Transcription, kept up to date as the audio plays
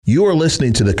You are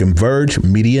listening to the Converge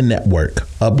Media Network,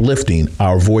 uplifting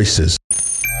our voices.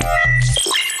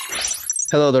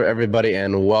 Hello there, everybody,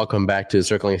 and welcome back to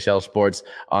Circling Seattle Sports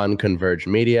on Converge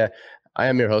Media. I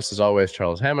am your host, as always,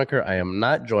 Charles Hamaker. I am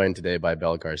not joined today by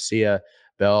Belle Garcia.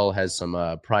 Belle has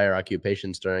some prior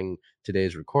occupations during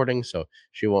today's recording, so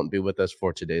she won't be with us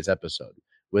for today's episode.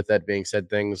 With that being said,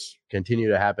 things continue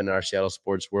to happen in our Seattle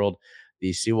sports world.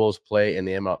 The Seawolves played in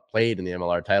the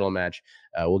MLR title match.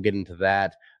 We'll get into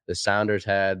that. The Sounders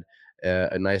had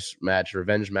a nice match,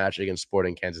 revenge match against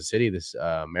Sporting Kansas City. This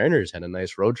Mariners had a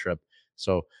nice road trip.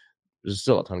 So there's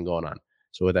still a ton going on.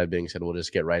 So with that being said, we'll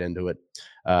just get right into it.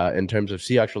 In terms of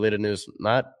Seahawks-related news,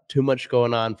 not too much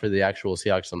going on for the actual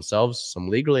Seahawks themselves. Some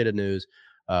league-related news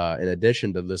in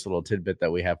addition to this little tidbit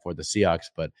that we have for the Seahawks,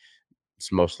 but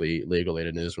it's mostly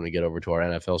league-related news when we get over to our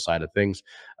NFL side of things.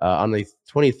 On the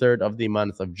 23rd of the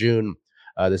month of June,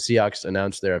 the Seahawks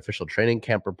announced their official training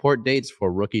camp report dates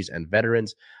for rookies and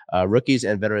veterans. Rookies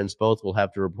and veterans both will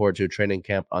have to report to training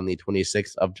camp on the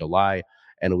 26th of July,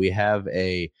 and we have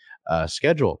a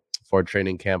schedule for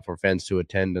training camp for fans to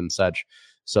attend and such.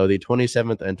 So the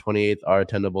 27th and 28th are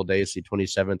attendable days. The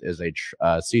 27th is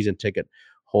a season ticket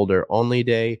holder only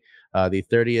day. The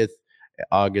 30th,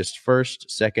 August 1st,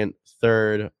 2nd,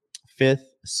 3rd, 5th,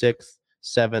 6th,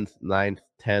 7th, 9th,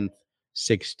 10th,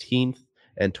 16th,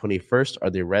 and 21st are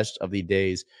the rest of the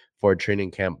days for training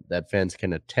camp that fans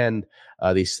can attend.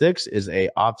 The 6th is a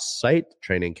off-site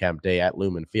training camp day at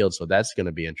Lumen Field, so that's going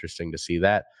to be interesting to see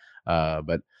that.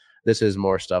 But this is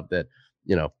more stuff that,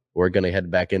 we're going to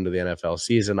head back into the NFL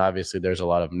season. Obviously, there's a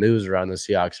lot of news around the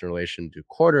Seahawks in relation to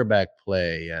quarterback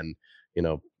play and,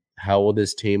 how will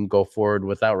this team go forward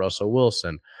without Russell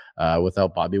Wilson,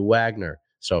 without Bobby Wagner?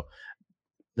 So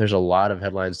there's a lot of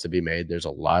headlines to be made. There's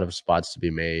a lot of spots to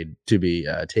be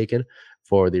taken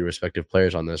for the respective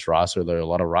players on this roster. There are a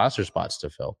lot of roster spots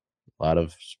to fill, a lot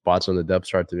of spots on the depth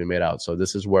chart to be made out. So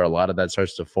this is where a lot of that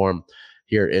starts to form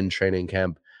here in training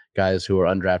camp. Guys who are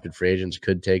undrafted free agents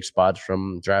could take spots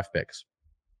from draft picks.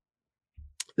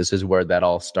 This is where that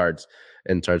all starts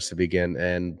to begin,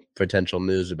 and potential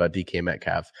news about DK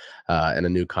Metcalf and a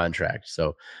new contract.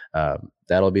 So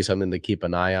that'll be something to keep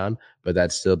an eye on, but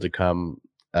that's still to come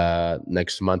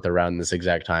next month around this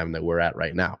exact time that we're at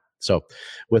right now. So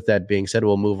with that being said,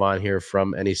 we'll move on here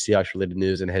from any Seahawks-related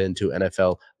news and head into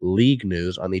NFL league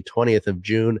news. On the 20th of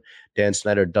June, Dan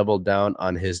Snyder doubled down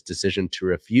on his decision to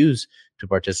refuse to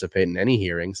participate in any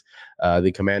hearings.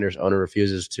 The Commanders' owner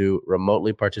refuses to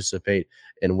remotely participate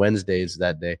in Wednesdays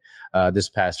that day. This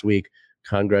past week,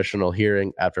 congressional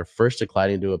hearing after first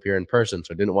declining to appear in person.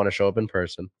 So didn't want to show up in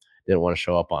person, didn't want to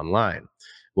show up online.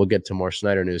 We'll get to more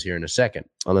Snyder news here in a second.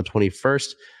 On the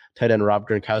 21st, tight end Rob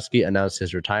Gronkowski announced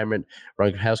his retirement.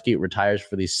 Gronkowski retires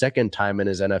for the second time in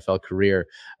his NFL career,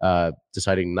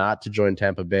 deciding not to join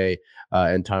Tampa Bay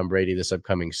and Tom Brady this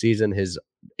upcoming season. His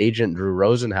agent, Drew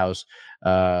Rosenhaus,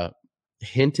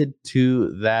 hinted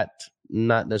to that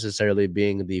not necessarily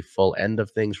being the full end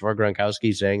of things for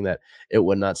Gronkowski, saying that it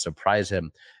would not surprise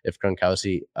him if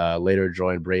Gronkowski later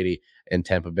joined Brady in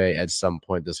Tampa Bay at some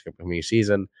point this upcoming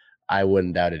season. I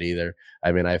wouldn't doubt it either.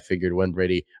 I mean, I figured when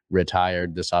Brady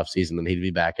retired this offseason, then he'd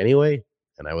be back anyway,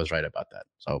 and I was right about that.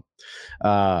 So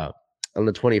on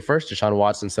the 21st, Deshaun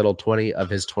Watson settled 20 of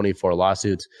his 24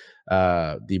 lawsuits.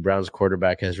 The Browns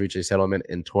quarterback has reached a settlement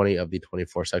in 20 of the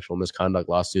 24 sexual misconduct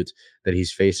lawsuits that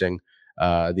he's facing.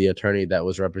 The attorney that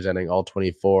was representing all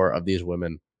 24 of these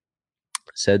women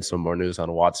said some more news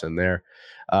on Watson there.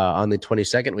 On the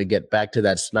 22nd, we get back to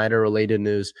that Snyder-related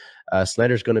news.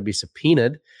 Snyder's going to be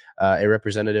subpoenaed. A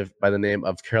representative by the name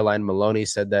of Caroline Maloney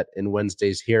said that in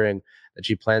Wednesday's hearing that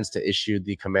she plans to issue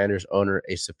the Commanders owner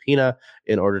a subpoena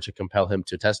in order to compel him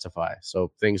to testify.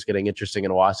 So things getting interesting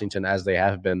in Washington, as they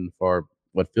have been for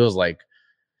what feels like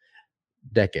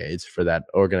decades for that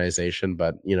organization.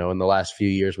 But, in the last few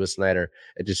years with Snyder,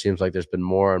 it just seems like there's been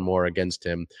more and more against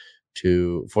him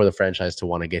for the franchise to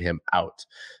want to get him out.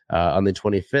 On the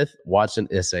 25th, Watson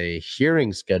is a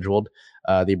hearing scheduled.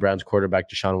 The Browns quarterback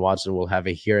Deshaun Watson will have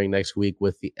a hearing next week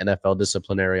with the NFL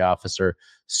disciplinary officer,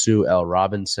 Sue L.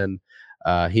 Robinson.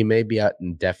 He may be out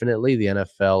indefinitely. The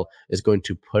NFL is going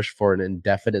to push for an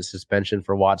indefinite suspension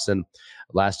for Watson,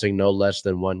 lasting no less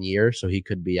than 1 year. So he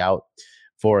could be out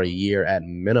for a year at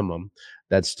minimum.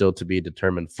 That's still to be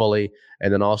determined fully.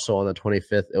 And then also on the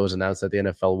 25th, it was announced that the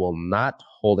NFL will not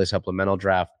hold a supplemental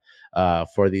draft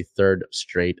for the third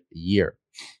straight year.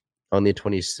 On the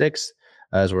 26th,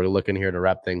 as we're looking here to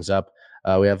wrap things up,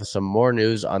 we have some more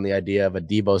news on the idea of a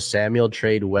Deebo Samuel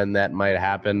trade, when that might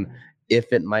happen,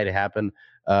 if it might happen.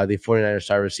 The 49ers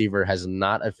star receiver has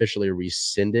not officially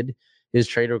rescinded his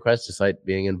trade request, despite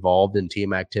being involved in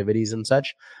team activities and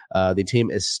such. The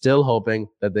team is still hoping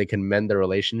that they can mend the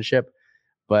relationship.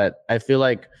 But I feel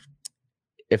like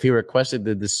if he requested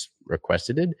this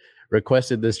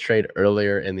trade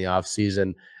earlier in the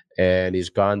offseason, and he's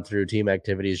gone through team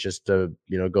activities just to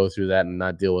go through that and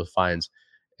not deal with fines,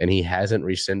 and he hasn't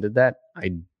rescinded that,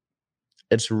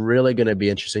 it's really going to be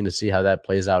interesting to see how that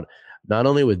plays out, not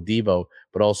only with Deebo,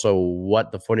 but also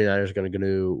what the 49ers are going to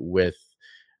do with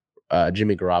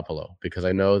Jimmy Garoppolo, because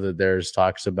I know that there's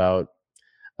talks about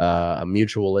a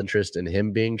mutual interest in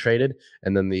him being traded,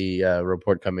 and then the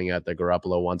report coming out that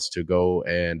Garoppolo wants to go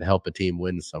and help a team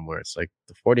win somewhere. It's like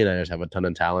the 49ers have a ton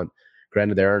of talent.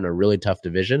 Granted, they're in a really tough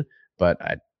division, but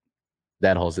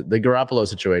the Garoppolo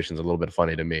situation is a little bit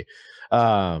funny to me.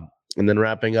 And then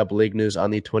wrapping up league news on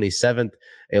the 27th,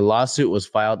 a lawsuit was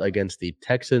filed against the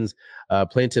Texans.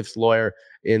 Plaintiff's lawyer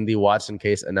in the Watson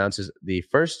case announces the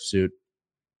first suit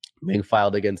being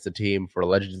filed against the team for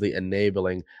allegedly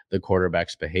enabling the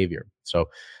quarterback's behavior. So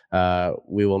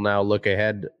we will now look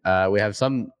ahead. We have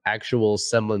some actual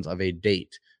semblance of a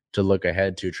date to look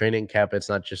ahead to training camp. It's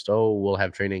not just, we'll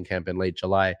have training camp in late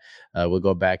July. We'll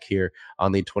go back here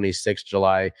on the 26th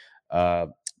July.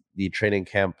 The training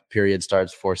camp period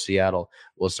starts for Seattle.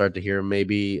 We'll start to hear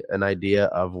maybe an idea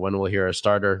of when we'll hear a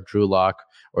starter, Drew Lock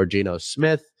or Geno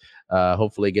Smith.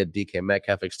 Hopefully get DK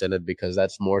Metcalf extended, because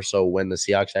that's more so when the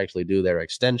Seahawks actually do their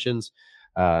extensions.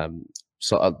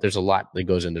 So there's a lot that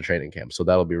goes into training camp. So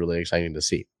that'll be really exciting to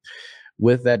see.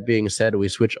 With that being said, we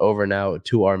switch over now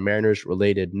to our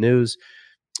Mariners-related news.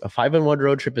 A 5-1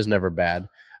 road trip is never bad.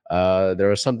 There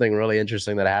was something really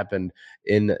interesting that happened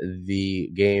in the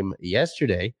game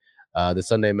yesterday, the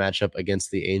Sunday matchup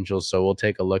against the Angels. So we'll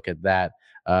take a look at that.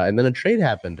 And then a trade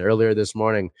happened earlier this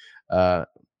morning.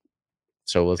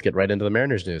 So let's get right into the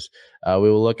Mariners news.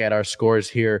 We will look at our scores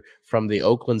here from the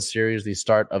Oakland series, the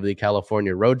start of the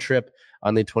California road trip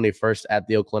on the 21st at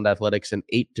the Oakland Athletics, an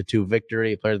 8-2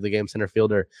 victory. Player of the game, center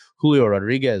fielder Julio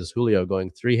Rodriguez. Julio going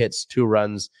 3 hits, 2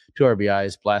 runs, 2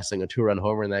 RBIs, blasting a 2-run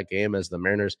homer in that game as the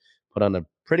Mariners put on a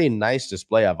pretty nice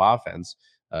display of offense,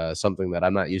 something that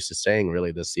I'm not used to saying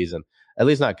really this season, at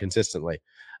least not consistently.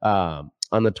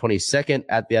 On the 22nd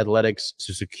at the Athletics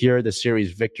to secure the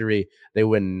series victory, they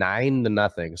win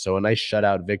 9-0. So a nice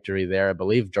shutout victory there. I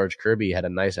believe George Kirby had a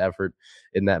nice effort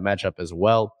in that matchup as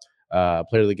well.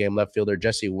 Player of the game, left fielder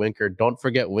Jesse Winker. Don't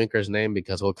forget Winker's name,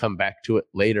 because we'll come back to it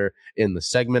later in the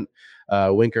segment.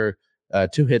 Winker,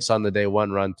 2 hits on the day,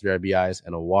 1 run, 3 RBIs,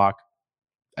 and a walk.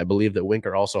 I believe that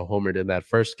Winker also homered in that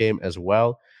first game as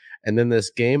well. And then this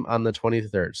game on the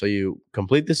 23rd. So you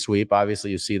complete the sweep.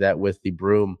 Obviously, you see that with the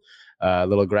broom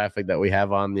little graphic that we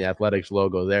have on the Athletics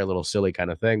logo there, a little silly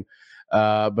kind of thing.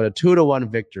 But a 2-1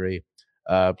 victory.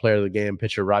 Player of the game,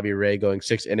 pitcher Robbie Ray, going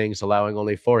 6 innings, allowing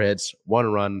only 4 hits,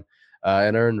 1 run,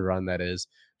 an earned run, that is,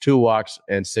 2 walks,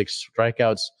 and 6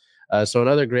 strikeouts. So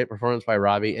another great performance by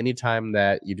Robbie. Anytime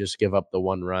that you just give up the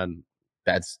 1 run,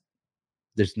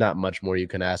 there's not much more you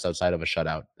can ask outside of a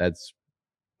shutout. That's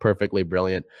perfectly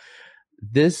brilliant.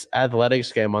 This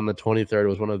Athletics game on the 23rd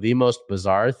was one of the most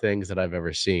bizarre things that I've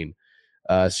ever seen.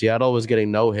 Seattle was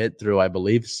getting no hit through, I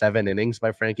believe, 7 innings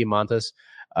by Frankie Montas.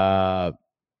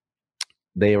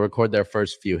 They record their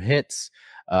first few hits.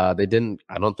 I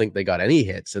don't think they got any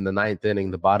hits in the 9th inning,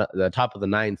 the top of the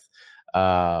 9th.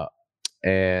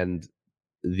 And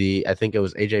I think it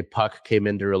was AJ Puck came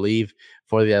in to relieve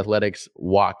for the Athletics,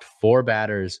 walked 4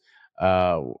 batters,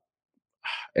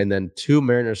 and then 2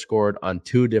 Mariners scored on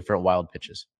 2 different wild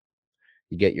pitches.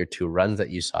 You get your 2 runs that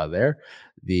you saw there.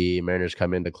 The Mariners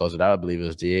come in to close it out. I believe it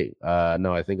was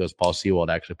I think it was Paul Sewald,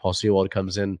 actually. Paul Sewald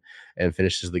comes in and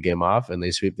finishes the game off, and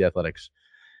they sweep the Athletics.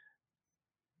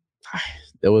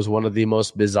 It was one of the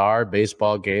most bizarre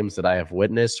baseball games that I have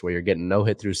witnessed, where you're getting no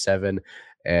hit through 7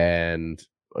 and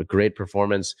a great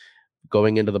performance.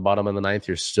 Going into the bottom of the 9th,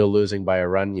 you're still losing by a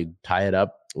run. You tie it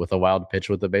up with a wild pitch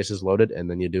with the bases loaded, and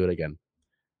then you do it again.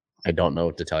 I don't know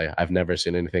what to tell you. I've never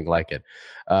seen anything like it.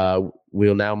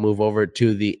 We'll now move over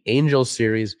to the Angels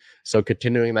series. So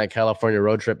continuing that California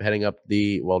road trip, heading up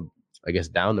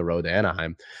down the road to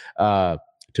Anaheim,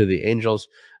 to the Angels.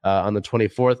 On the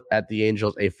 24th at the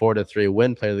Angels, a 4-3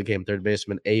 win. Player of the game, third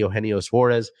baseman Eugenio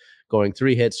Suarez, going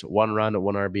 3 hits, 1 run,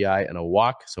 1 RBI, and a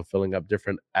walk. So filling up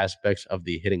different aspects of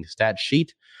the hitting stat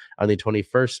sheet. On the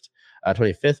 25th,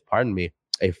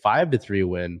 a 5-3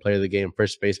 win. Player of the game,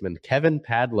 first baseman Kevin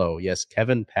Padlo. Yes,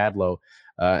 Kevin Padlo.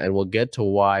 And we'll get to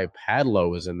why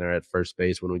Padlo was in there at first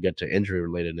base when we get to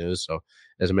injury-related news. So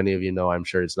as many of you know, I'm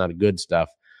sure it's not good stuff.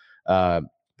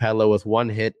 Padlo with 1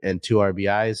 hit and 2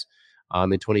 RBIs. On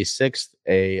the 26th,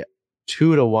 a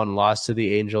 2-1 loss to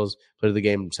the Angels. Played the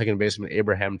game, second baseman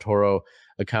Abraham Toro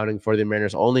accounting for the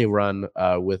Mariners' only run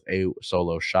with a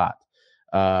solo shot.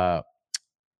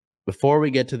 Before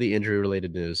we get to the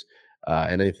injury-related news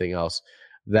and anything else,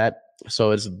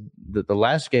 it's the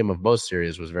last game of both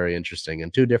series was very interesting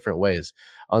in two different ways.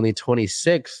 On the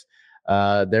 26th,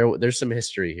 there's some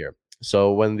history here.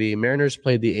 So when the Mariners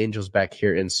played the Angels back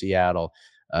here in Seattle,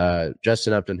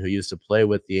 Justin Upton, who used to play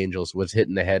with the Angels, was hit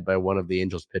in the head by one of the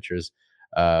Angels pitchers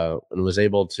and was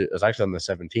able to. It was actually on the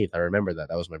 17th. I remember that.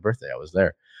 That was my birthday. I was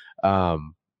there.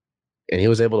 And he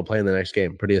was able to play in the next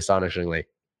game, pretty astonishingly.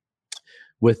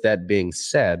 With that being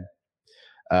said,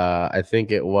 I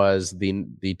think it was the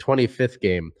 25th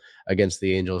game against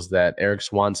the Angels that Eric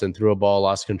Swanson threw a ball,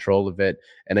 lost control of it,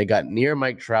 and it got near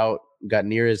Mike Trout, got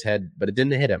near his head, but it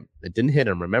didn't hit him. It didn't hit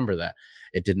him. Remember that.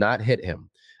 It did not hit him.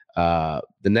 The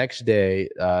next day,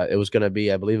 it was going to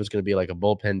be, I believe it was going to be like a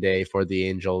bullpen day for the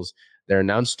Angels. Their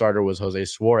announced starter was Jose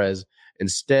Suarez.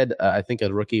 Instead, I think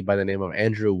a rookie by the name of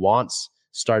Andrew Wantz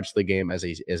starts the game as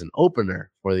an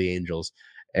opener for the Angels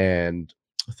and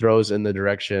throws in the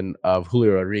direction of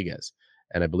Julio Rodriguez,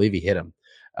 and I believe he hit him.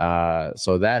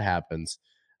 So that happens.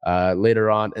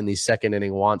 Later on in the second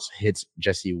inning, Wantz hits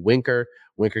Jesse Winker.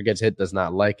 Winker gets hit, does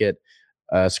not like it.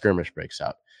 Skirmish breaks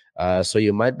out. So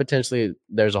you might potentially,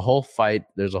 there's a whole fight.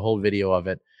 There's a whole video of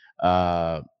it.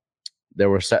 There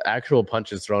were actual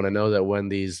punches thrown. I know that when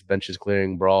these benches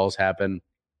clearing brawls happen,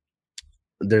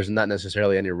 there's not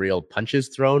necessarily any real punches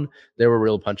thrown. There were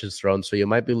real punches thrown. So you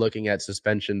might be looking at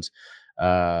suspensions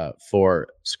for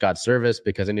Scott Servais,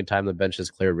 because anytime the bench is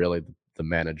clear, really the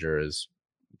manager is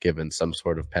given some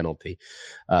sort of penalty.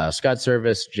 Scott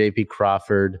Servais, J.P.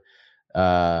 Crawford,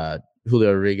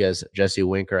 Julio Rodriguez, Jesse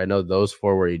Winker. I know those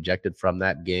four were ejected from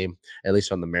that game, at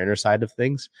least on the Mariners side of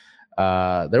things.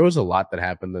 There was a lot that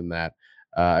happened in that.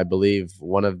 I believe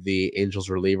one of the Angels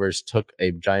relievers took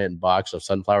a giant box of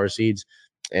sunflower seeds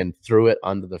and threw it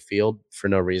onto the field for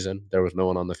no reason. There was no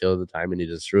one on the field at the time, and he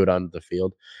just threw it onto the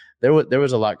field. There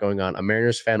was a lot going on. A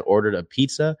Mariners fan ordered a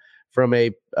pizza from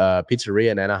a pizzeria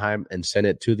in Anaheim and sent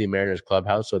it to the Mariners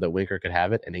clubhouse so that Winker could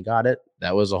have it, and he got it.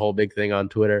 That was a whole big thing on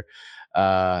Twitter.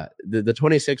 The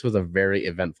 26th was a very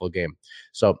eventful game.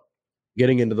 So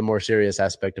getting into the more serious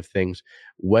aspect of things,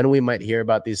 when we might hear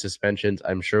about these suspensions,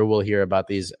 I'm sure we'll hear about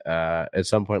these at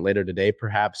some point later today,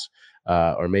 perhaps,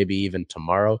 or maybe even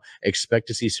tomorrow. Expect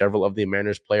to see several of the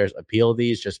Mariners players appeal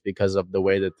these just because of the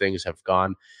way that things have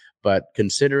gone. But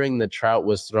considering the Trout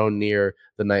was thrown near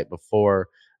the night before,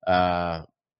 and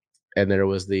there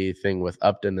was the thing with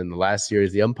Upton in the last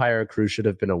series, the umpire crew should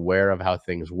have been aware of how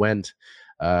things went.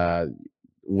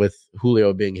 With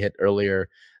Julio being hit earlier,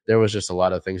 there was just a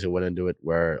lot of things that went into it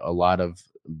where a lot of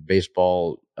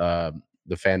baseball,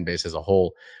 the fan base as a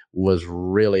whole, was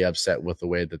really upset with the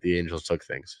way that the Angels took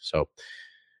things. So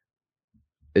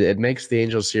it makes the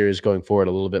Angels series going forward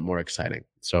a little bit more exciting.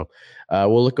 So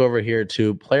we'll look over here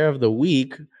to Player of the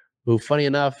Week, who, funny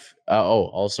enough,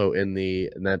 also in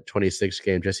that 26th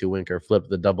game, Jesse Winker flipped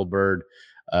the double bird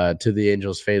to the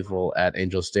Angels faithful at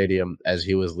Angel Stadium as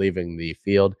he was leaving the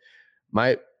field.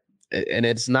 And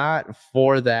it's not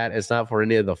for that. It's not for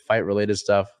any of the fight-related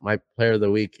stuff. My Player of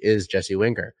the Week is Jesse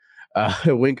Winker.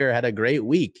 Winker had a great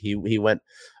week. He went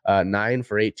 9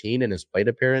 for 18 in his plate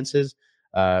appearances.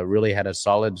 Really had a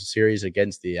solid series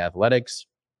against the Athletics.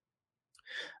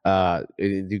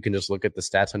 You can just look at the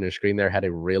stats on your screen there. Had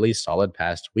a really solid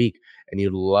past week, and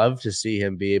you'd love to see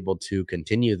him be able to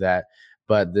continue that.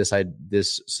 But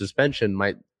this suspension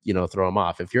might, throw him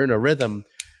off. If you're in a rhythm,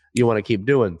 you want to keep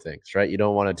doing things, right? You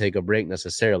don't want to take a break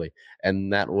necessarily,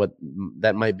 and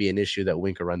that might be an issue that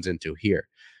Winker runs into here.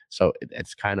 So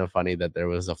it's kind of funny that there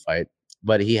was a fight,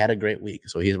 but he had a great week,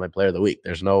 so he's my Player of the Week.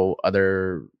 There's no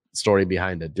other story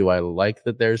behind it. Do I like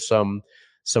that there's some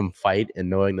fight and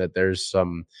knowing that there's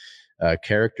some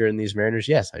character in these Mariners?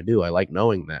 Yes, I do. I like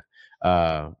knowing that.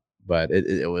 But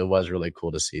it was really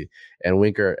cool to see. And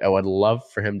Winker, I would love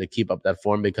for him to keep up that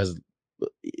form, because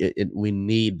we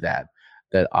need that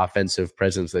offensive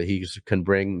presence that he can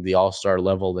bring, the all-star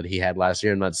level that he had last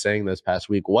year. I'm not saying this past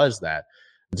week was that.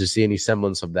 To see any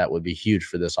semblance of that would be huge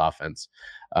for this offense.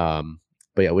 But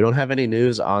yeah, we don't have any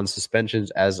news on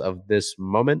suspensions as of this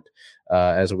moment,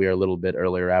 as we are a little bit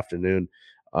earlier afternoon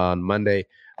on Monday.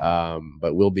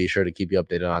 But we'll be sure to keep you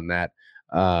updated on that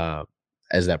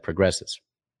as that progresses.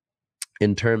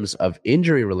 In terms of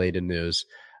injury-related news,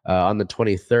 on the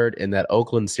 23rd in that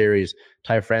Oakland series,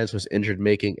 Ty France was injured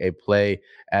making a play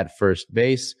at first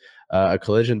base. A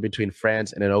collision between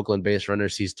France and an Oakland base runner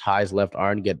sees Ty's left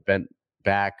arm get bent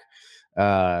back.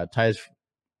 Ty's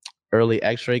early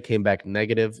x-ray came back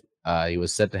negative. He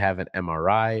was said to have an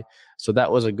MRI. So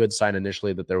that was a good sign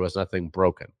initially that there was nothing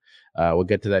broken. We'll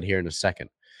get to that here in a second.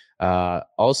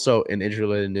 Also, in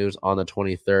injury-related news, on the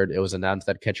 23rd, it was announced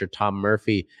that catcher Tom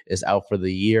Murphy is out for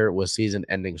the year with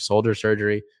season-ending shoulder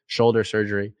surgery.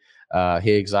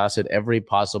 He exhausted every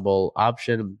possible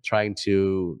option, trying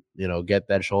to, get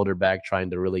that shoulder back, trying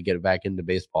to really get back into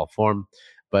baseball form,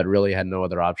 but really had no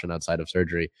other option outside of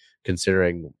surgery,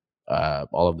 considering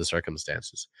all of the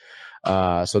circumstances.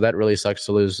 So that really sucks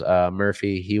to lose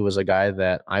Murphy. He was a guy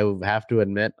that I have to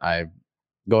admit,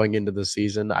 going into the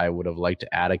season, I would have liked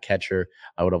to add a catcher.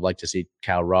 I would have liked to see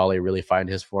Cal Raleigh really find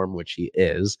his form, which he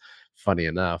is, funny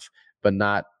enough, but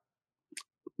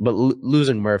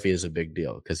losing Murphy is a big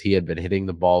deal because he had been hitting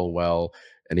the ball well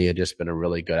and he had just been a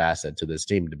really good asset to this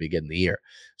team to begin the year.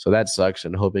 So that sucks,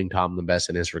 and hoping Tom the best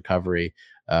in his recovery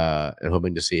and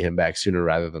hoping to see him back sooner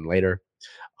rather than later.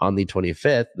 On the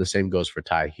 25th, the same goes for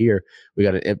Ty here. We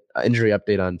got an injury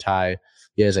update on Ty.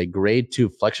 He has a grade 2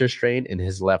 flexor strain in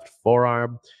his left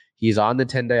forearm. He's on the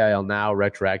 10-day IL now,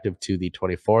 retroactive to the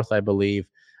 24th, I believe,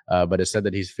 but it said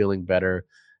that he's feeling better.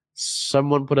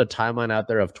 Someone put a timeline out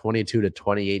there of 22 to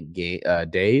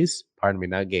 28 days. Pardon me,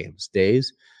 not games,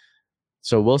 days.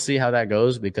 So we'll see how that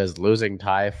goes, because losing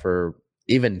Ty for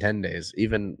even 10 days,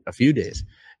 even a few days,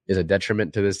 is a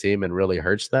detriment to this team and really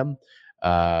hurts them.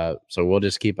 So we'll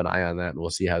just keep an eye on that and we'll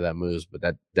see how that moves. But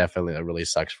that definitely really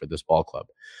sucks for this ball club.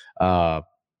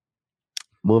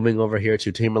 Moving over here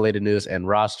to team-related news and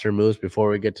roster moves. Before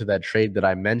we get to that trade that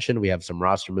I mentioned, we have some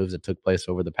roster moves that took place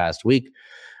over the past week.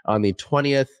 On the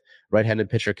 20th, right-handed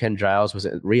pitcher Ken Giles was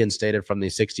reinstated from the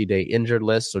 60-day injured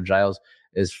list. So Giles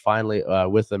is finally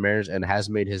with the Mariners and has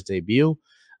made his debut.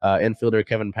 Infielder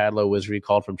Kevin Padlo was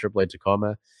recalled from AAA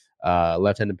Tacoma.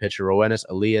 Left-handed pitcher Roenis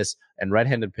Elias and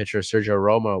right-handed pitcher Sergio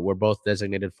Romo were both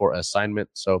designated for assignment.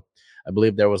 So I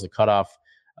believe there was a cutoff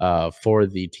for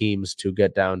the teams to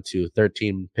get down to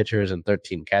 13 pitchers and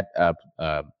 13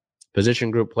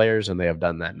 position group players, and they have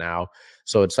done that now.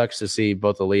 So it sucks to see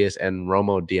both Elias and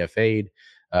Romo DFA'd,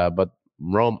 but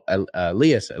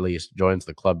Elias at least joins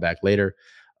the club back later.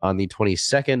 On the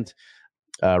 22nd,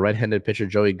 right-handed pitcher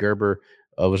Joey Gerber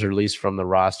was released from the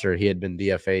roster. He had been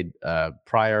DFA'd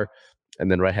prior,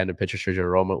 and then right-handed pitcher Sergio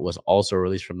Romo was also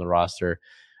released from the roster.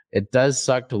 It does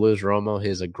suck to lose Romo.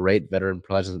 He's a great veteran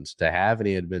presence to have, and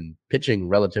he had been pitching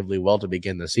relatively well to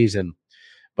begin the season.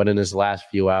 But in his last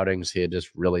few outings, he had just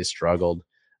really struggled.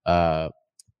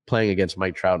 Playing against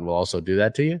Mike Trout will also do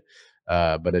that to you,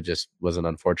 but it just was an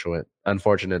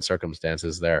unfortunate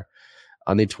circumstances there.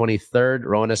 On the 23rd,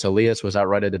 Roenis Elias was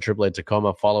outrighted to AAA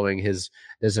Tacoma following his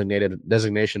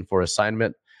designation for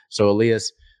assignment. So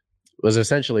Elias was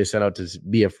essentially sent out to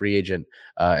be a free agent,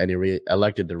 and he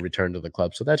elected to return to the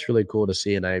club. So that's really cool to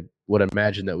see, and I would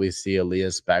imagine that we see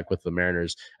Elias back with the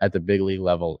Mariners at the big league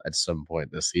level at some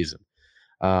point this season.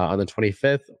 On the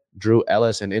 25th, Drew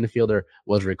Ellis, an infielder,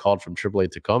 was recalled from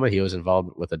AAA Tacoma. He was involved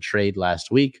with a trade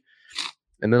last week.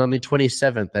 And then on the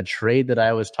 27th, that trade that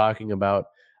I was talking about,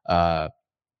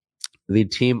 the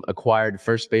team acquired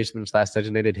first baseman /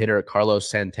 designated hitter Carlos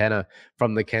Santana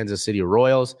from the Kansas City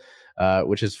Royals.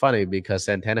 Which is funny because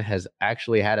Santana has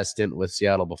actually had a stint with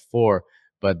Seattle before,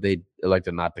 but they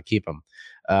elected not to keep him.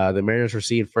 The Mariners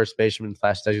received first baseman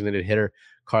 / designated hitter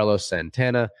Carlos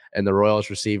Santana, and the Royals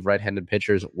received right-handed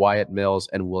pitchers Wyatt Mills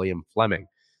and William Fleming.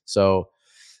 So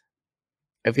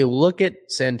if you look at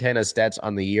Santana's stats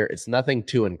on the year, it's nothing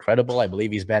too incredible. I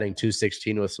believe he's batting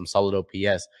 .216 with some solid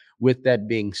OPS. With that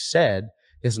being said,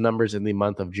 his numbers in the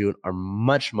month of June are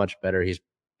much, much better. He's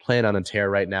playing on a tear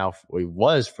right now. He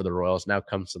was for the Royals, now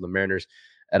comes to the Mariners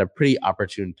at a pretty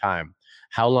opportune time.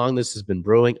 How long this has been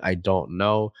brewing, I don't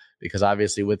know, because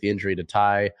obviously with the injury to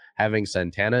Ty, having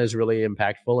Santana is really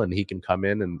impactful, and he can come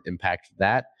in and impact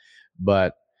that.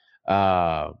 But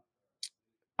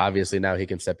obviously now he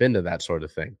can step into that sort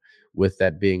of thing. With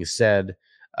that being said,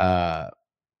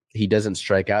 he doesn't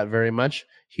strike out very much.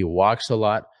 He walks a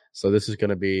lot. So this is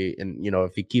going to be, and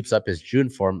if he keeps up his June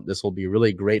form, this will be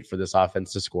really great for this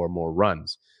offense to score more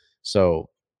runs. So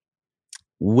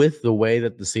with the way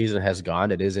that the season has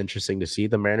gone, it is interesting to see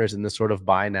the Mariners in this sort of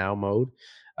buy now mode.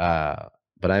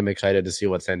 But I'm excited to see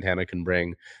what Santana can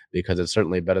bring, because it's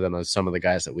certainly better than some of the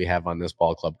guys that we have on this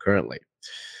ball club currently.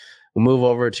 We'll move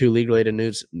over to league-related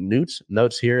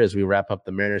notes here as we wrap up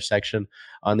the Mariners section.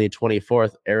 On the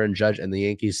 24th, Aaron Judge and the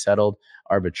Yankees settled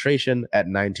arbitration at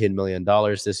 $19 million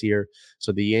this year.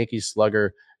 So the Yankees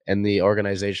slugger and the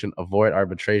organization avoid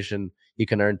arbitration. He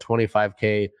can earn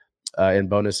 $25K in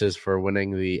bonuses for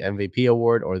winning the MVP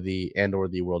award or the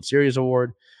World Series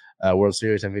award, World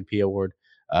Series MVP award.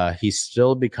 He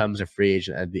still becomes a free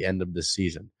agent at the end of the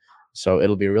season. So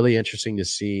it'll be really interesting to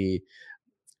see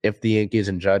if the Yankees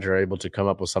and Judge are able to come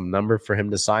up with some number for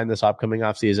him to sign this upcoming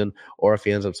offseason, or if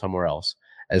he ends up somewhere else.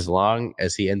 As long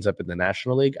as he ends up in the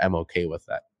National League, I'm okay with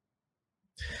that.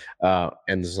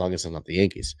 And as long as it's not the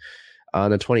Yankees.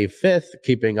 On the 25th,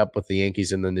 keeping up with the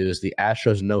Yankees in the news, the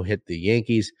Astros no-hit the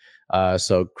Yankees.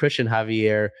 So Christian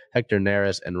Javier, Hector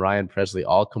Neris, and Ryan Presley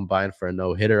all combined for a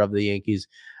no-hitter of the Yankees.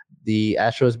 The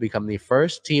Astros become the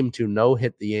first team to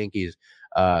no-hit the Yankees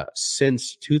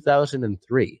since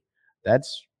 2003.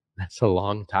 That's a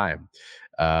long time.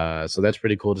 So that's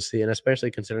pretty cool to see, and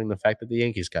especially considering the fact that the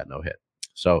Yankees got no hit.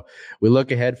 So we look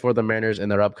ahead for the Mariners in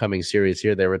their upcoming series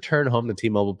here. They return home to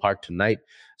T-Mobile Park tonight,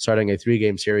 starting a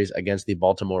 3-game series against the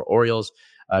Baltimore Orioles.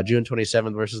 June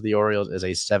 27th versus the Orioles is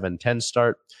a 7:10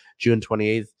 start. June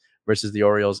 28th versus the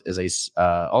Orioles is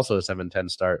also a 7:10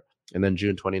 start. And then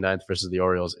June 29th versus the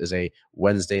Orioles is a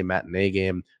Wednesday matinee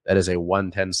game. That is a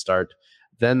 1:10 start.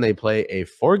 Then they play a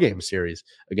 4-game series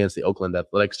against the Oakland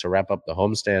Athletics to wrap up the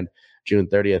homestand. June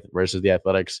 30th versus the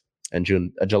Athletics and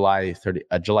July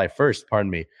 1st,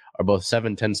 are both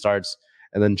 7:10 starts.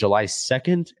 And then July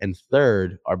 2nd and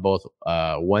 3rd are both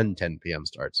 1:10 p.m.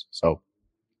 starts. So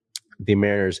the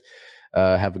Mariners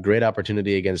have a great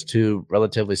opportunity against two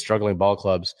relatively struggling ball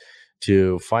clubs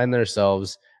to find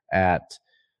themselves at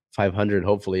 500,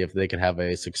 hopefully, if they can have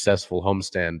a successful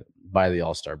homestand by the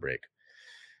All-Star break.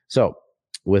 So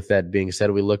with that being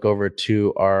said, we look over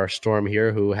to our Storm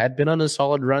here, who had been on a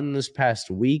solid run this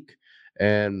past week.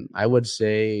 And I would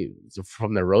say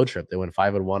from their road trip, they went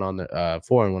 5-1 on the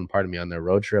 4-1, on their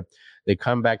road trip. They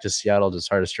come back to Seattle to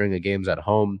start a string of games at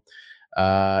home.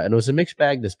 And it was a mixed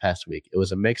bag this past week. It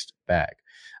was a mixed bag.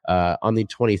 On the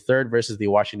 23rd versus the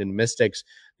Washington Mystics,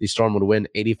 the Storm would win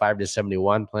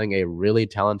 85-71, playing a really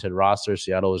talented roster.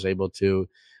 Seattle was able to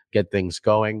get things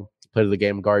going. Play of the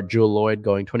game guard Jewel Lloyd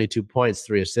going 22 points,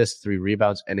 3 assists, 3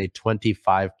 rebounds, and a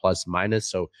 25 plus minus.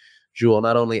 So Jewel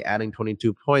not only adding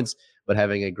 22 points, but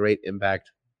having a great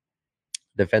impact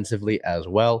defensively as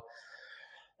well.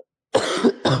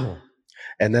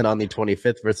 And then on the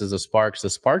 25th versus the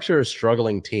Sparks are a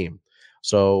struggling team.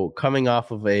 So coming off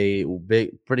of a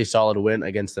pretty solid win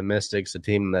against the Mystics, a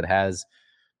team that has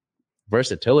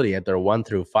versatility at their 1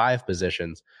 through 5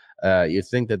 positions, you'd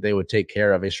think that they would take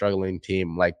care of a struggling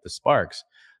team like the Sparks.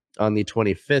 On the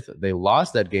 25th, they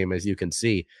lost that game, as you can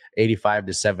see,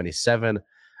 85-77.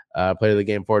 Play of the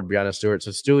game forward, Brianna Stewart.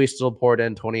 So Stewie still poured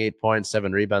in 28 points,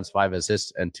 7 rebounds, 5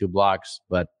 assists, and 2 blocks.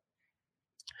 But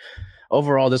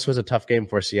overall, this was a tough game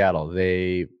for Seattle.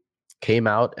 They came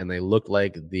out and they looked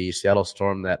like the Seattle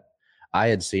Storm that I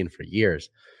had seen for years.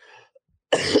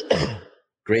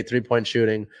 Great 3-point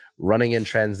shooting, running in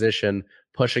transition,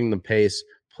 pushing the pace,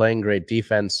 playing great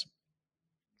defense,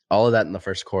 all of that in the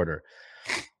first quarter.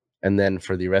 And then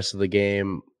for the rest of the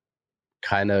game,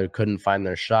 kind of couldn't find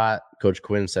their shot. Coach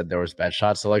Quinn said there was bad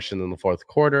shot selection in the fourth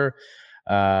quarter.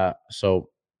 So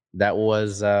that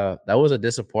was a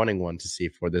disappointing one to see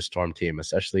for this Storm team,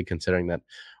 especially considering that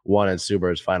one in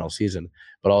Subaru's final season,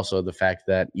 but also the fact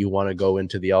that you want to go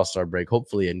into the All-Star break,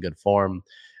 hopefully in good form.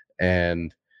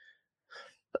 And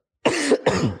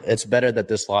it's better that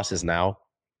this loss is now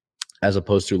as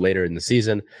opposed to later in the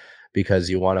season, because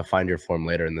you want to find your form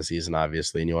later in the season,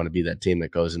 obviously, and you want to be that team that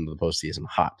goes into the postseason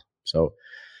hot. So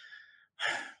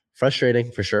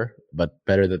frustrating for sure, but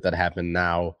better that happened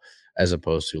now as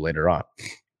opposed to later on.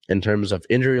 In terms of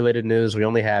injury-related news, we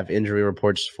only have injury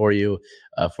reports for you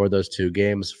for those 2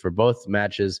 games. For both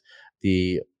matches,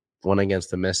 the one against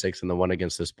the Mystics and the one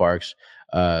against the Sparks,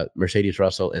 Mercedes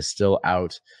Russell is still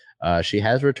out. She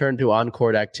has returned to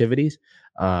on-court activities,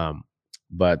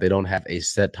 but they don't have a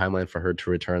set timeline for her to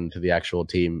return to the actual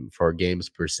team for games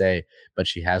per se. But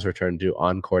she has returned to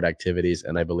on-court activities,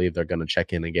 and I believe they're going to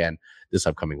check in again this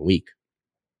upcoming week.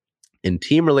 In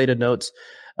team-related notes,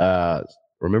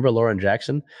 remember Lauren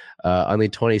Jackson? On the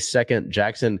 22nd,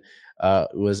 Jackson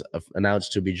was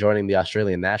announced to be joining the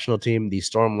Australian national team. The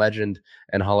Storm legend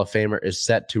and Hall of Famer is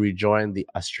set to rejoin the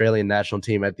Australian national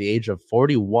team at the age of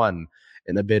 41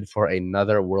 in a bid for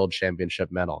another World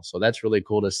Championship medal. So that's really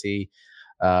cool to see.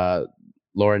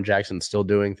 Lauren Jackson still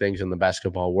doing things in the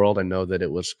basketball world. I know that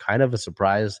it was kind of a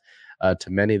surprise to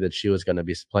many that she was going to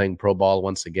be playing pro ball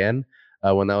once again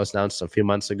when that was announced a few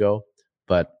months ago.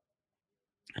 But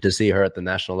to see her at the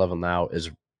national level now is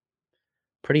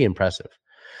pretty impressive.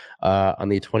 On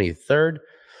the 23rd,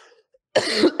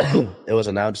 it was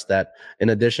announced that in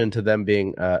addition to them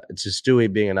being, to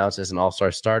Stewie being announced as an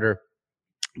all-star starter,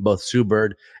 both Sue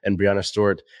Bird and Brianna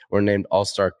Stewart were named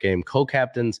All-Star Game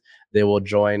co-captains. They will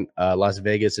join Las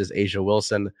Vegas's Asia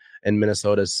Wilson and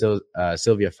Minnesota's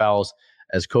Sylvia Fowles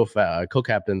as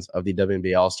co-captains of the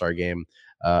WNBA All-Star game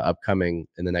upcoming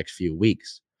in the next few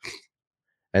weeks.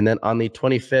 And then on the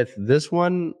 25th, this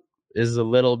one is a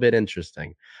little bit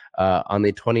interesting. On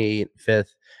the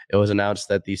 25th, it was announced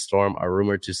that the Storm are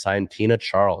rumored to sign Tina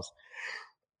Charles.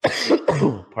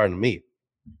 Pardon me.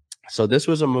 So this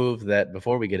was a move that,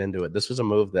 before we get into it, this was a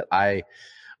move that I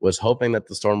was hoping that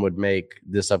the Storm would make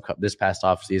this past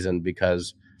offseason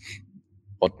because,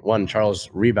 well, one, Charles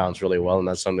rebounds really well, and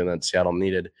that's something that Seattle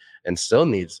needed and still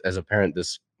needs as apparent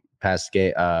this past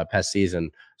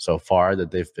season so far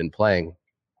that they've been playing.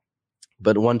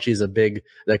 But one, she's a big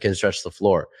that can stretch the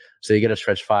floor. So you get a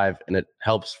stretch five, and it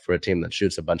helps for a team that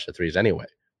shoots a bunch of threes anyway.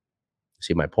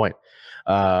 See my point?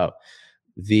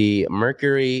 The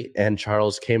Mercury and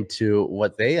Charles came to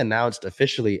what they announced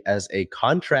officially as a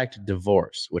contract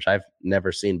divorce, which I've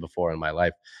never seen before in my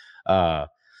life.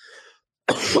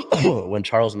 When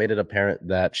Charles made it apparent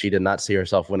that she did not see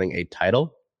herself winning a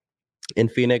title in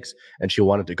Phoenix, and she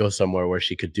wanted to go somewhere where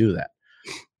she could do that.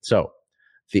 So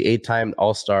the 8-time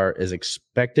All-Star is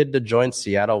expected to join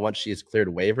Seattle once she has cleared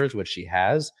waivers, which she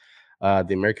has.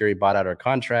 The Mercury bought out her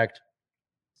contract,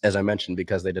 as I mentioned,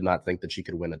 because they did not think that she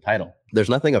could win a title. There's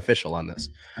nothing official on this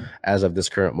as of this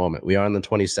current moment. We are on the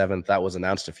 27th. That was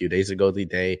announced a few days ago, the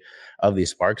day of the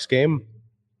Sparks game.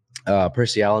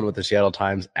 Percy Allen with the Seattle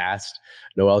Times asked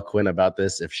Noelle Quinn about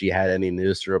this, if she had any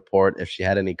news to report, if she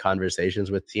had any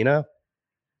conversations with Tina.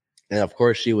 And of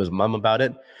course, she was mum about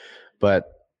it.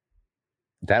 But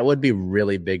that would be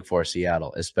really big for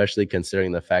Seattle, especially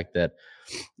considering the fact that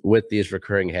with these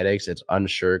recurring headaches, it's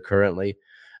unsure currently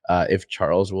if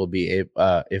Charles will be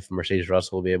if Mercedes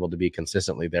Russell will be able to be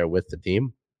consistently there with the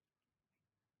team.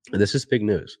 This is big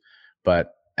news,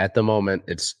 but at the moment,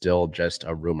 it's still just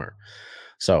a rumor.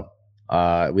 So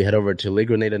we head over to League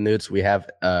Grenada News. We have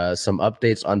some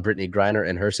updates on Brittney Griner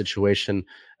and her situation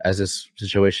as this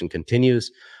situation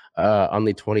continues. On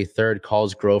the 23rd,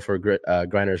 calls grow for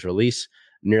Griner's release.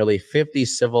 Nearly 50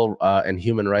 civil and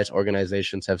human rights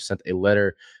organizations have sent a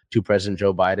letter to President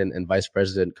Joe Biden and Vice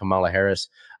President Kamala Harris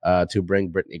to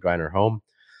bring Brittney Griner home.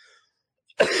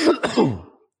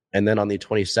 And then on the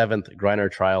 27th,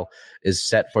 Griner trial is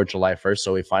set for July 1st.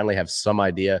 So we finally have some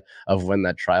idea of when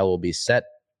that trial will be set.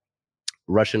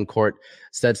 Russian court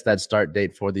sets that start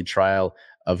date for the trial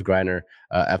of Griner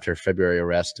after February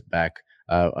arrest back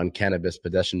on cannabis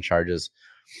possession charges.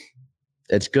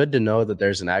 It's good to know that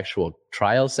there's an actual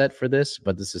trial set for this,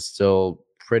 but this is still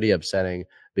pretty upsetting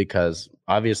because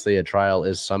obviously a trial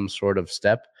is some sort of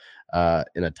step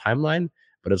in a timeline,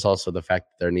 but it's also the fact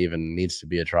that there even needs to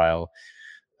be a trial.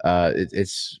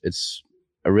 It's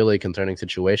a really concerning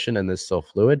situation, and it's still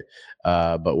fluid,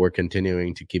 but we're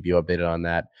continuing to keep you updated on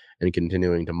that and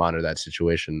continuing to monitor that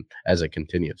situation as it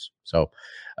continues. So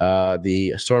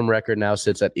the Storm record now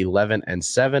sits at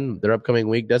 11-7. Their upcoming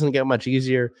week doesn't get much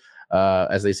easier.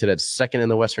 As they sit at second in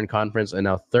the Western Conference and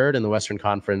now third in the Western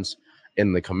Conference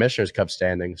in the Commissioner's Cup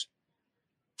standings.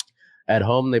 At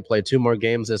home, they play 2 more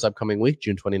games this upcoming week,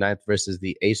 June 29th versus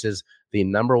the Aces, the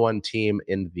number 1 team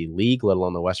in the league, let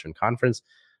alone the Western Conference.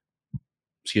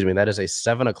 Excuse me, that is a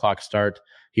 7 o'clock start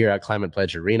here at Climate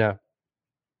Pledge Arena.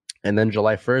 And then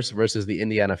July 1st versus the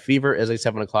Indiana Fever is a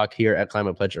 7 o'clock here at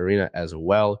Climate Pledge Arena as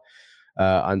well.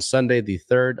 On Sunday, the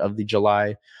 3rd of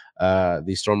July,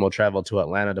 the Storm will travel to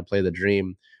Atlanta to play the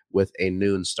Dream with a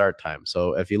noon start time.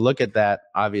 So if you look at that,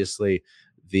 obviously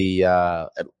the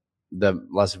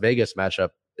Las Vegas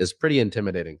matchup is pretty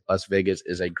intimidating. Las Vegas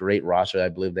is a great roster. I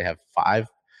believe they have 5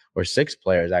 or 6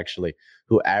 players actually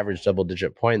who average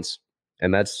double-digit points,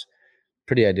 and that's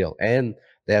pretty ideal. And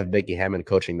they have Becky Hammond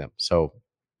coaching them. So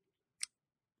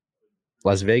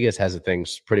Las Vegas has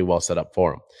things pretty well set up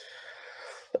for them.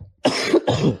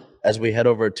 As we head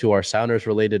over to our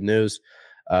Sounders-related news,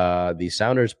 the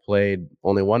Sounders played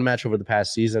only one match over the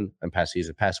past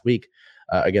week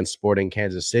against Sporting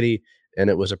Kansas City, and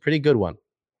it was a pretty good one.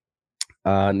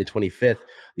 On the 25th,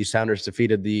 the Sounders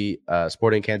defeated the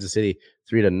Sporting Kansas City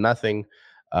 3-0.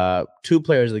 2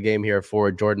 players of the game here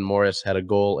forward Jordan Morris had a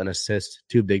goal, an assist,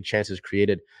 2 big chances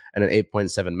created, and an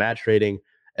 8.7 match rating.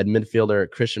 At midfielder,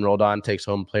 Christian Roldan takes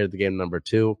home player of the game number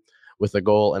 2 with a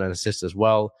goal and an assist as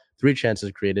well. 3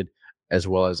 chances created, as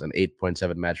well as an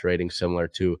 8.7 match rating, similar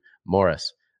to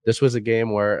Morris. This was a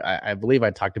game where I believe I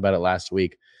talked about it last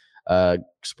week.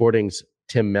 Sporting's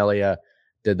Tim Melia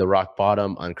did the rock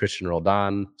bottom on Christian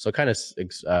Roldan. So kind of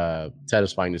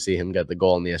satisfying to see him get the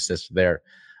goal and the assist there.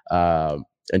 And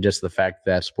just the fact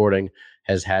that Sporting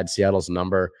has had Seattle's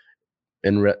number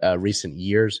in recent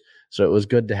years. So it was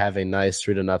good to have a nice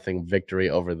 3-0 victory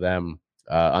over them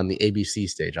on the ABC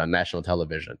stage on national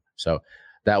television. So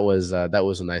that was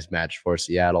a nice match for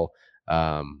Seattle.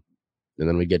 And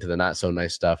then we get to the not so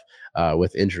nice stuff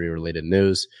with injury related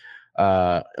news.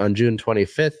 On June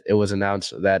 25th, it was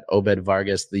announced that Obed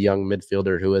Vargas, the young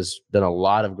midfielder who has done a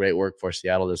lot of great work for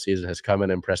Seattle this season, has come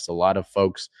and impressed a lot of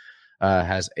folks,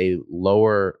 has a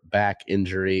lower back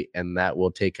injury, and that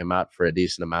will take him out for a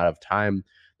decent amount of time.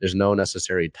 There's no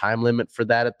necessary time limit for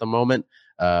that at the moment,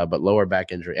 but lower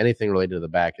back injury, anything related to the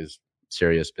back is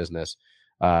serious business.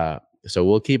 So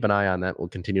we'll keep an eye on that. We'll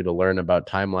continue to learn about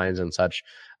timelines and such,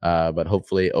 but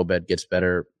hopefully Obed gets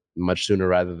better much sooner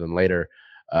rather than later,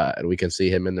 and we can see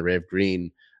him in the Rave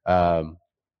Green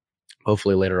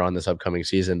hopefully later on this upcoming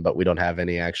season, but we don't have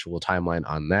any actual timeline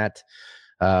on that.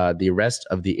 The rest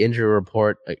of the injury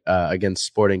report against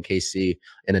Sporting KC,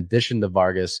 in addition to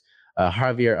Vargas,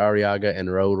 Javier Arriaga and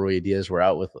Raul Ruidiaz were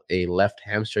out with a left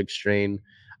hamstring strain.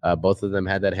 Both of them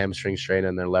had that hamstring strain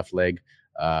in their left leg,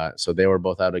 so they were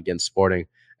both out against Sporting.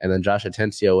 And then Josh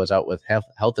Atencio was out with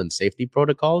health and safety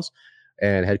protocols,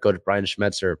 and head coach Brian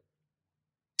Schmetzer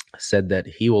said that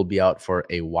he will be out for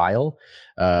a while,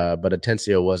 but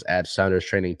Atencio was at Sounders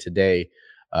training today,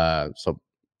 so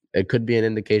it could be an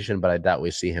indication, but I doubt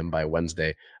we see him by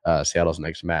Wednesday, Seattle's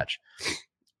next match.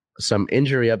 Some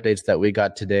injury updates that we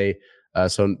got today.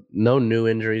 So no new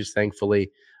injuries,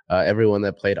 thankfully. Everyone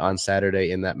that played on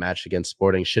Saturday in that match against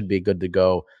Sporting should be good to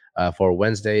go for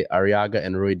Wednesday. Arriaga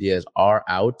and Ruidiaz are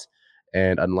out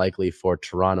and unlikely for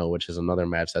Toronto, which is another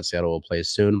match that Seattle will play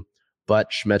soon.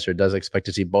 But Schmetzer does expect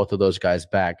to see both of those guys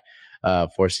back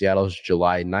for Seattle's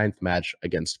July 9th match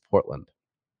against Portland.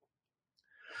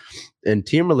 In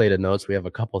team-related notes, we have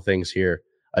a couple things here.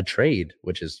 A trade,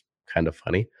 which is kind of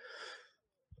funny,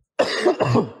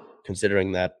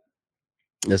 considering that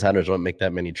the Sounders won't make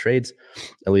that many trades,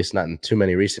 at least not in too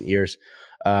many recent years.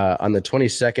 On the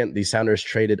 22nd, the Sounders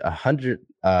traded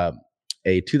a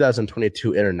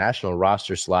 2022 international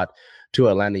roster slot to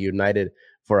Atlanta United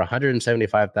for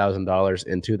 $175,000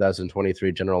 in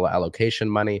 2023 general allocation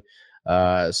money.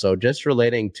 So just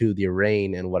relating to the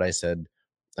Reign and what I said,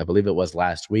 I believe it was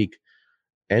last week,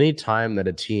 anytime that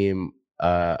a team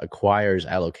acquires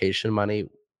allocation money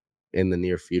in the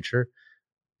near future,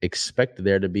 expect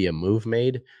there to be a move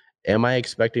made. Am I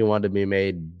expecting one to be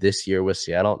made this year with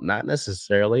Seattle? Not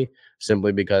necessarily,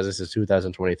 simply because this is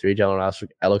 2023 general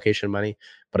allocation money,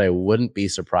 but I wouldn't be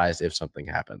surprised if something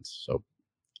happens. So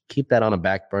keep that on a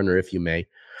back burner if you may.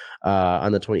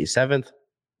 On the 27th,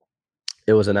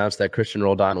 it was announced that Christian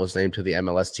Roldan was named to the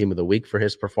MLS Team of the Week for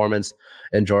his performance,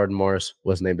 and Jordan Morris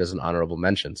was named as an honorable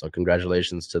mention. So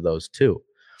congratulations to those two.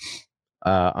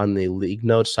 On the league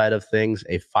note side of things,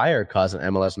 a fire caused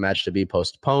an MLS match to be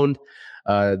postponed.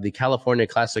 The California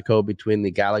Clasico between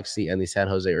the Galaxy and the San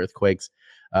Jose Earthquakes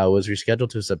was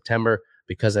rescheduled to September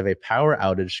because of a power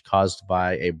outage caused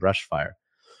by a brush fire.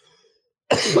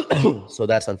 So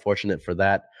that's unfortunate for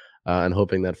that, and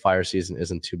hoping that fire season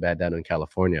isn't too bad down in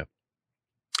California.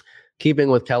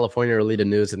 Keeping with California-related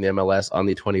news in the MLS, on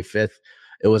the 25th,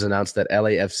 it was announced that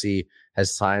LAFC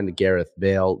has signed Gareth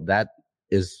Bale. That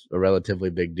is a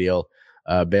relatively big deal.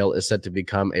 Bale is set to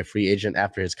become a free agent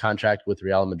after his contract with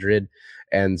Real Madrid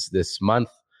ends this month,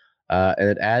 and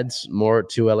it adds more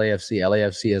to LAFC.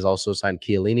 LAFC has also signed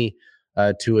Chiellini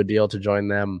to a deal to join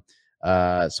them.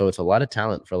 So it's a lot of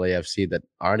talent for LAFC that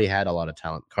already had a lot of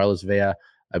talent. Carlos Vela,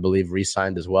 I believe,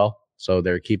 re-signed as well. So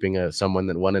they're keeping someone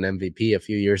that won an MVP a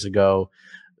few years ago.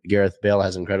 Gareth Bale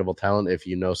has incredible talent. If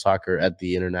you know soccer at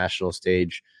the international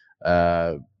stage,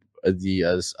 across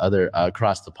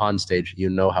the pond stage, you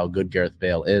know how good Gareth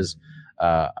Bale is.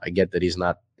 I get that he's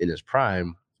not in his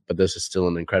prime, but this is still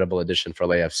an incredible addition for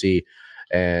LAFC.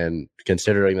 And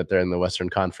considering that they're in the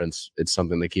Western Conference, it's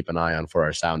something to keep an eye on for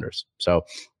our Sounders. So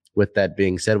with that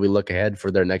being said, we look ahead for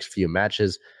their next few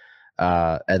matches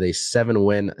at a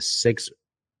 7-win, 6-loss,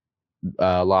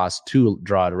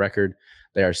 2-draw record.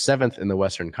 They are 7th in the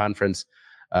Western Conference.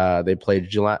 They played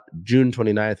June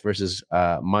 29th versus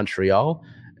Montreal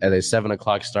at a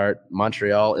 7:00 start.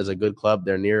 Montreal is a good club.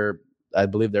 I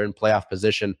believe they're in playoff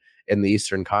position in the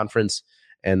Eastern Conference,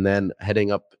 and then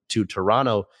heading up to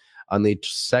Toronto on the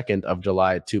 2nd of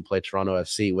July to play Toronto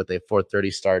FC with a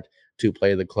 4:30 start to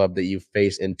play the club that you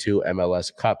face in 2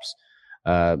 MLS Cups.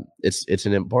 It's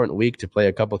an important week to play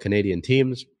a couple Canadian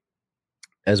teams,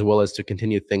 as well as to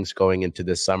continue things going into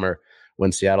this summer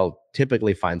when Seattle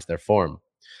typically finds their form.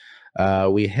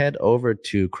 We head over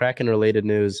to Kraken-related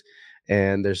news,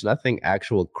 and there's nothing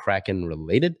actual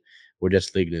Kraken-related. We're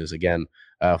just league news again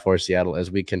for Seattle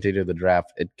as we continue the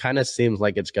draft. It kind of seems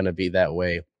like it's going to be that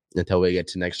way until we get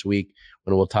to next week,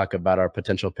 when we'll talk about our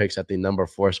potential picks at the number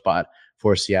 4 spot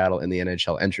for Seattle in the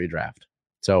NHL entry draft.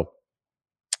 So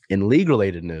In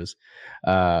league-related news,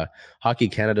 Hockey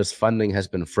Canada's funding has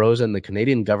been frozen. The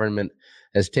Canadian government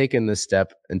has taken this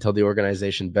step until the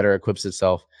organization better equips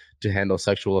itself to handle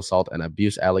sexual assault and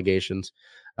abuse allegations.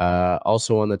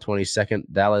 Also on the 22nd,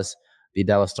 the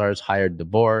Dallas Stars hired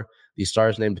DeBoer. The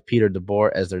Stars named Peter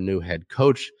DeBoer as their new head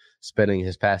coach, spending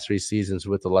his past 3 seasons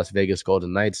with the Las Vegas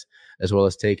Golden Knights, as well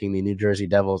as taking the New Jersey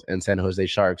Devils and San Jose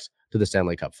Sharks to the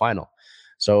Stanley Cup final.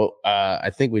 So I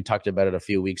think we talked about it a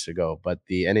few weeks ago, but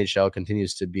the NHL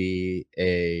continues to be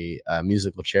a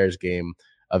musical chairs game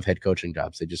of head coaching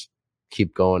jobs. They just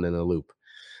keep going in a loop.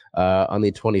 On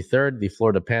the 23rd, the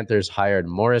Florida Panthers hired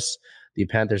Morris. The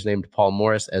Panthers named Paul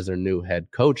Morris as their new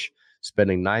head coach,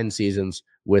 spending 9 seasons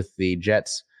with the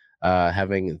Jets,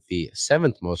 having the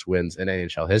 7th most wins in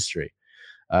NHL history.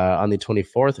 On the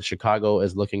 24th, Chicago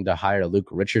is looking to hire Luke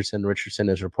Richardson. Richardson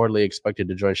is reportedly expected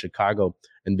to join Chicago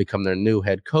and become their new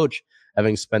head coach,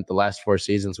 having spent the last 4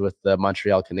 seasons with the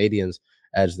Montreal Canadiens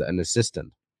as an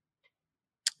assistant.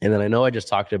 And then I know I just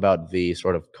talked about the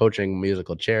sort of coaching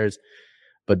musical chairs,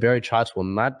 but Barry Trotz will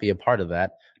not be a part of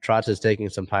that. Trotz is taking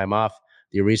some time off.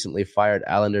 The recently fired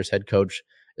Islanders head coach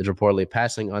is reportedly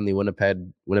passing on the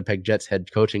Winnipeg Jets head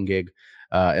coaching gig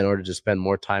in order to spend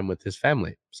more time with his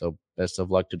family. So best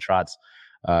of luck to Trotz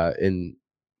in,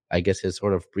 I guess, his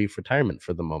sort of brief retirement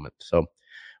for the moment. So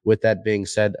with that being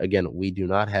said, again, we do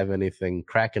not have anything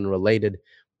Kraken related,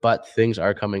 but things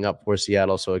are coming up for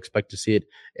Seattle. So expect to see it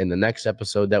in the next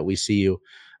episode that we see you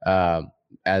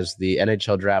as the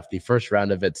NHL draft. The first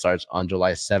round of it starts on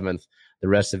July 7th. The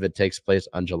rest of it takes place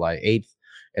on July 8th.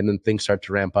 And then things start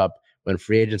to ramp up when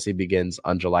free agency begins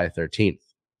on July 13th.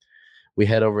 We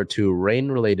head over to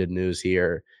rain-related news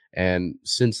here. And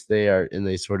since they are in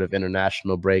a sort of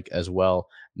international break as well,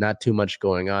 not too much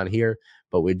going on here,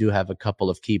 but we do have a couple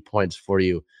of key points for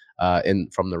you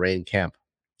from the Reign camp.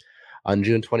 On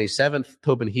June 27th,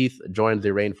 Tobin Heath joined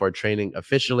the Reign for training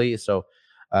officially. So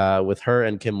with her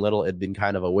and Kim Little, it'd been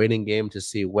kind of a waiting game to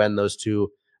see when those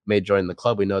two may join the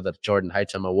club. We know that Jordan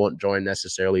Huitema won't join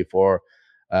necessarily for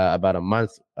about a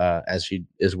month as she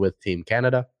is with Team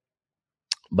Canada.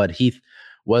 But Heath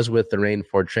was with the Reign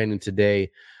for training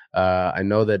today. I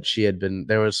know that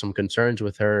there was some concerns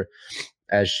with her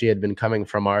as she had been coming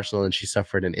from Arsenal and she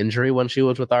suffered an injury when she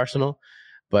was with Arsenal,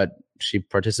 but she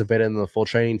participated in the full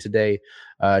training today,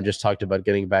 just talked about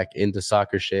getting back into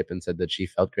soccer shape and said that she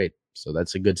felt great. So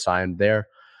that's a good sign there.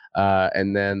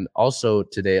 And then also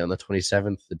today on the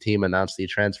 27th, the team announced the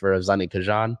transfer of Zani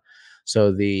Kajan.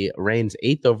 So the Reign's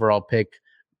 8th overall pick,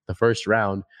 the first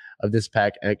round of this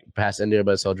past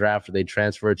NWSL draft, they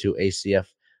transferred to ACF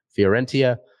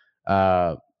Fiorentina.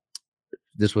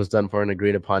 This was done for an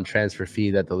agreed upon transfer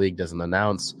fee that the league doesn't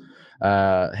announce.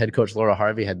 Head coach Laura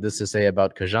Harvey had this to say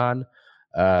about Kajan.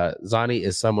 Zani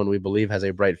is someone we believe has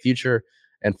a bright future,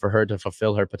 and for her to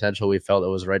fulfill her potential, we felt it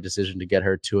was the right decision to get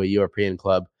her to a European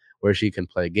club where she can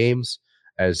play games,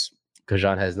 as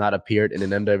Kajan has not appeared in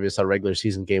an NWSL regular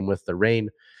season game with the Reign.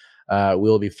 We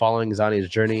will be following Zani's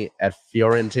journey at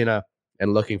Fiorentina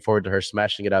and looking forward to her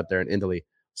smashing it out there in Italy.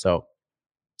 So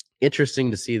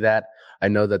interesting to see that. I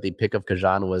know that the pick of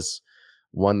Kajan was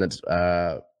one that's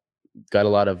got a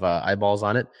lot of eyeballs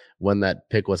on it when that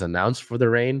pick was announced for the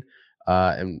Reign.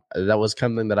 And that was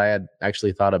something that I had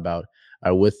actually thought about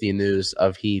with the news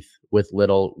of Heath, with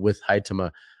Little, with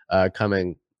Huitema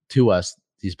coming to us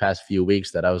these past few weeks,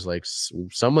 that I was like,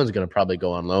 someone's going to probably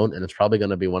go on loan, and it's probably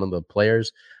going to be one of the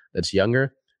players that's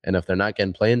younger. And if they're not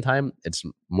getting playing time, it's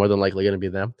more than likely going to be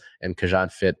them. And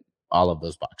Kajan fit all of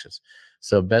those boxes.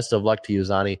 So best of luck to you,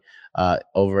 Zani,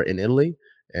 over in Italy.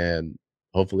 And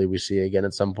hopefully we see you again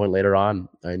at some point later on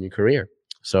in your career.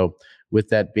 So with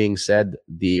that being said,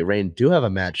 the Reign do have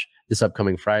a match this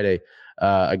upcoming Friday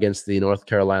against the North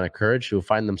Carolina Courage, who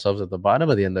find themselves at the bottom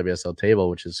of the NWSL table,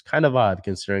 which is kind of odd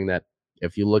considering that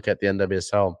if you look at the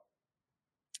NWSL,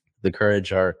 the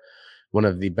Courage are one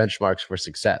of the benchmarks for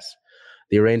success.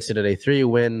 The Reign sit at a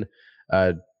 3-win,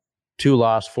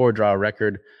 2-loss, 4-draw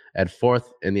record at 4th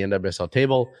in the NWSL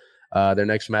table. Their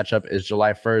next matchup is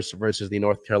July 1st versus the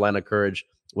North Carolina Courage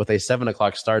with a 7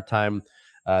 o'clock start time.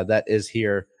 That is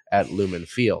here at Lumen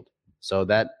Field. So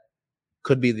that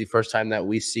could be the first time that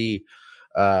we see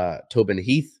Tobin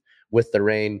Heath with the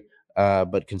Reign.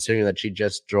 But considering that she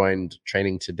just joined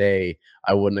training today,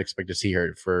 I wouldn't expect to see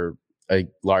her for a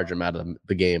large amount of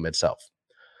the game itself.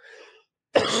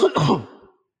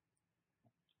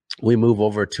 We move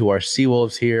over to our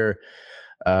Seawolves here,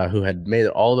 who had made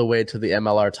it all the way to the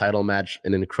MLR title match,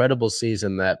 an incredible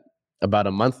season that about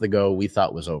a month ago we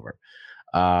thought was over.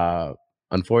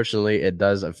 Unfortunately, it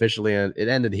does officially end. It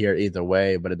ended here either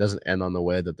way, but it doesn't end on the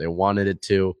way that they wanted it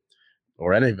to,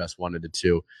 or any of us wanted it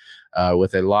to,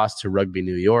 with a loss to Rugby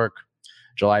New York,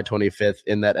 July 25th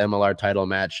in that MLR title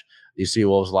match. The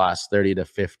Seawolves lost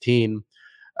 30-15.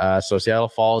 So Seattle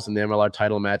falls in the MLR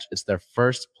title match. It's their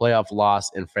first playoff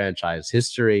loss in franchise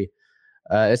history.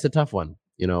 It's a tough one.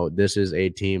 This is a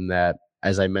team that,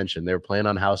 as I mentioned, they were playing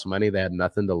on house money. They had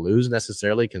nothing to lose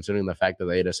necessarily, considering the fact that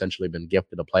they had essentially been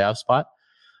gifted a playoff spot.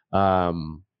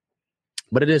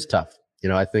 But it is tough.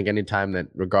 I think anytime that,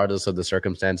 regardless of the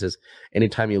circumstances,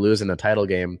 anytime you lose in a title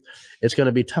game, it's going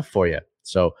to be tough for you.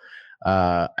 So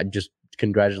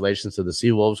congratulations to the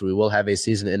Seawolves. We will have a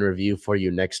season in review for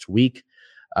you next week,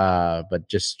 but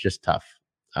just tough.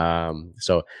 And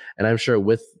I'm sure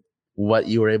with what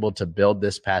you were able to build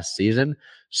this past season,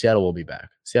 Seattle will be back.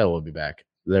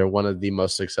 They're one of the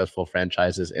most successful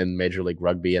franchises in Major League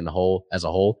Rugby as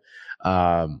a whole.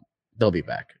 They'll be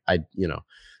back.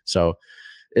 So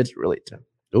it's really tough.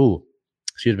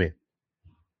 Excuse me.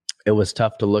 It was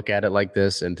tough to look at it like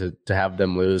this and to have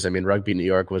them lose. I mean, Rugby New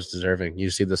York was deserving. You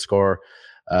see the score,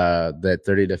 that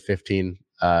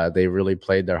 30-15. They really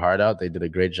played their heart out. They did a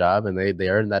great job, and they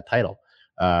earned that title.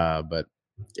 But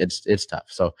it's tough.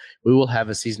 So we will have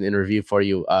a season in review for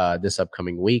you this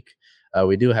upcoming week.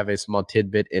 We do have a small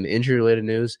tidbit in injury-related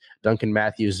news. Duncan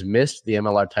Matthews missed the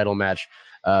MLR title match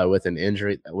with an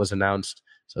injury that was announced.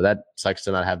 So that sucks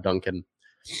to not have Duncan.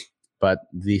 But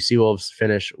the Seawolves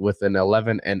finish with an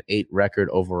 11-8 record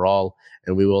overall,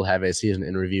 and we will have a season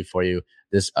in review for you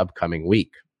this upcoming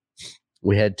week.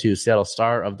 We head to Seattle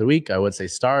Star of the Week. I would say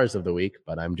Stars of the Week,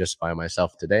 but I'm just by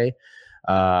myself today.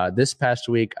 This past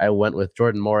week, I went with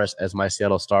Jordan Morris as my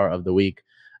Seattle Star of the Week.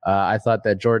 I thought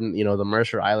that Jordan, the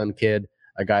Mercer Island kid,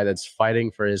 a guy that's fighting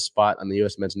for his spot on the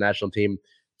U.S. men's national team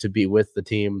to be with the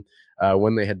team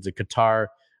when they head to Qatar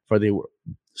for the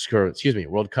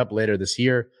World Cup later this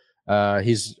year.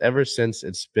 He's ever since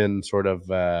it's been sort of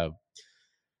there's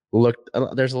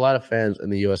a lot of fans in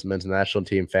the U.S. men's national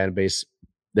team fan base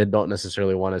that don't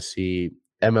necessarily want to see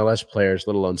MLS players,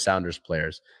 let alone Sounders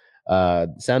players.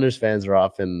 Sounders fans are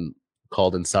often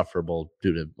called insufferable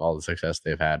due to all the success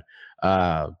they've had.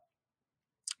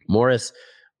 Morris,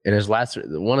 in his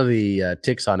one of the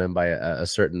ticks on him by a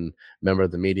certain member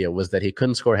of the media was that he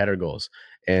couldn't score header goals,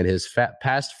 and his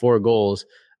past 4 goals,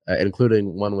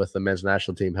 including one with the men's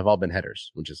national team, have all been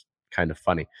headers, which is kind of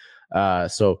funny.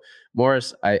 So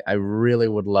Morris, I really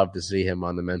would love to see him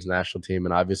on the men's national team,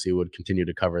 and obviously would continue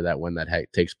to cover that when that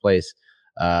takes place.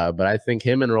 But I think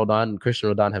him and Christian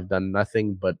Roldan have done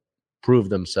nothing but prove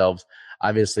themselves,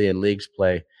 obviously in leagues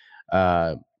play.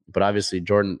 But obviously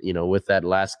Jordan, with that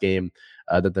last game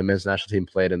that the men's national team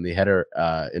played in the header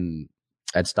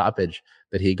at stoppage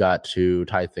that he got to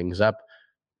tie things up,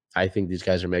 I think these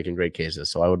guys are making great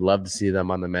cases. So I would love to see them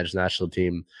on the men's national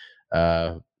team.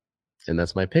 And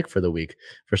that's my pick for the week,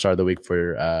 for Star of the Week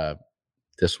for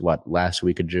last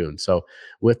week of June. So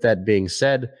with that being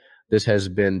said, this has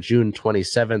been June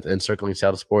 27th in Circling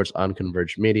Seattle Sports on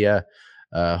Converge Media.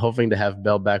 Hoping to have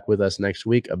Bell back with us next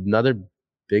week. Another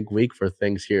big week for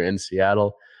things here in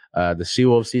Seattle. The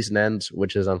Seawolves season ends,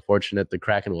 which is unfortunate. The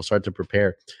Kraken will start to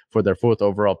prepare for their 4th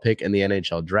overall pick in the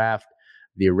NHL draft.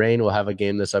 The Reign will have a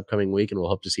game this upcoming week, and we'll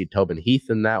hope to see Tobin Heath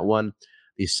in that one.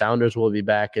 The Sounders will be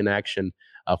back in action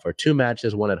for 2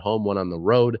 matches, one at home, one on the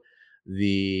road.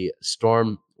 The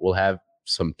Storm will have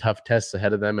some tough tests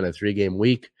ahead of them in a 3-game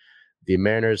week. The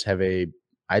Mariners have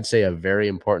I'd say a very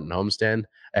important homestand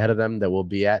ahead of them that we'll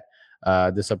be at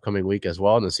this upcoming week as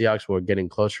well. And the Seahawks were getting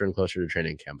closer and closer to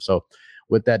training camp. So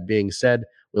with that being said,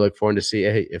 we look forward to see,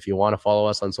 if you want to follow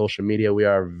us on social media, we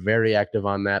are very active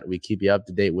on that. We keep you up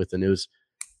to date with the news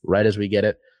right as we get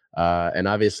it. And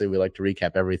obviously we like to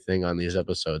recap everything on these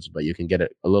episodes, but you can get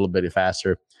it a little bit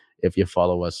faster if you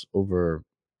follow us over.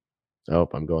 Oh,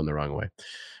 I'm going the wrong way.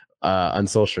 On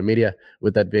social media.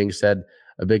 With that being said,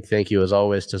 a big thank you as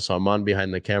always to Salman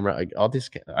behind the camera.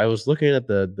 I was looking at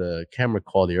the camera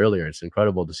quality earlier. It's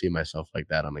incredible to see myself like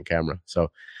that on the camera.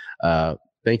 So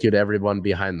thank you to everyone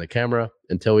behind the camera.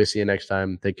 Until we see you next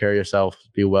time, take care of yourself,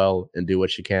 be well, and do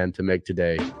what you can to make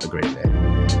today a great day.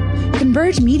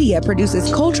 Converge Media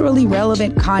produces culturally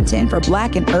relevant content for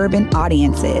Black and urban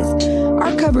audiences.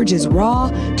 Our coverage is raw,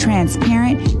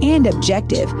 transparent, and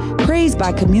objective, praised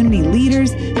by community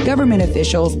leaders, government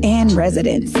officials, and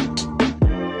residents.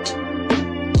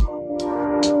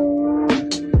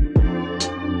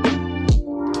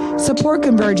 Support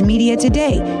Converge Media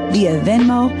today via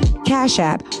Venmo, Cash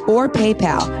App, or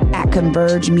PayPal at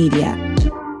Converge Media.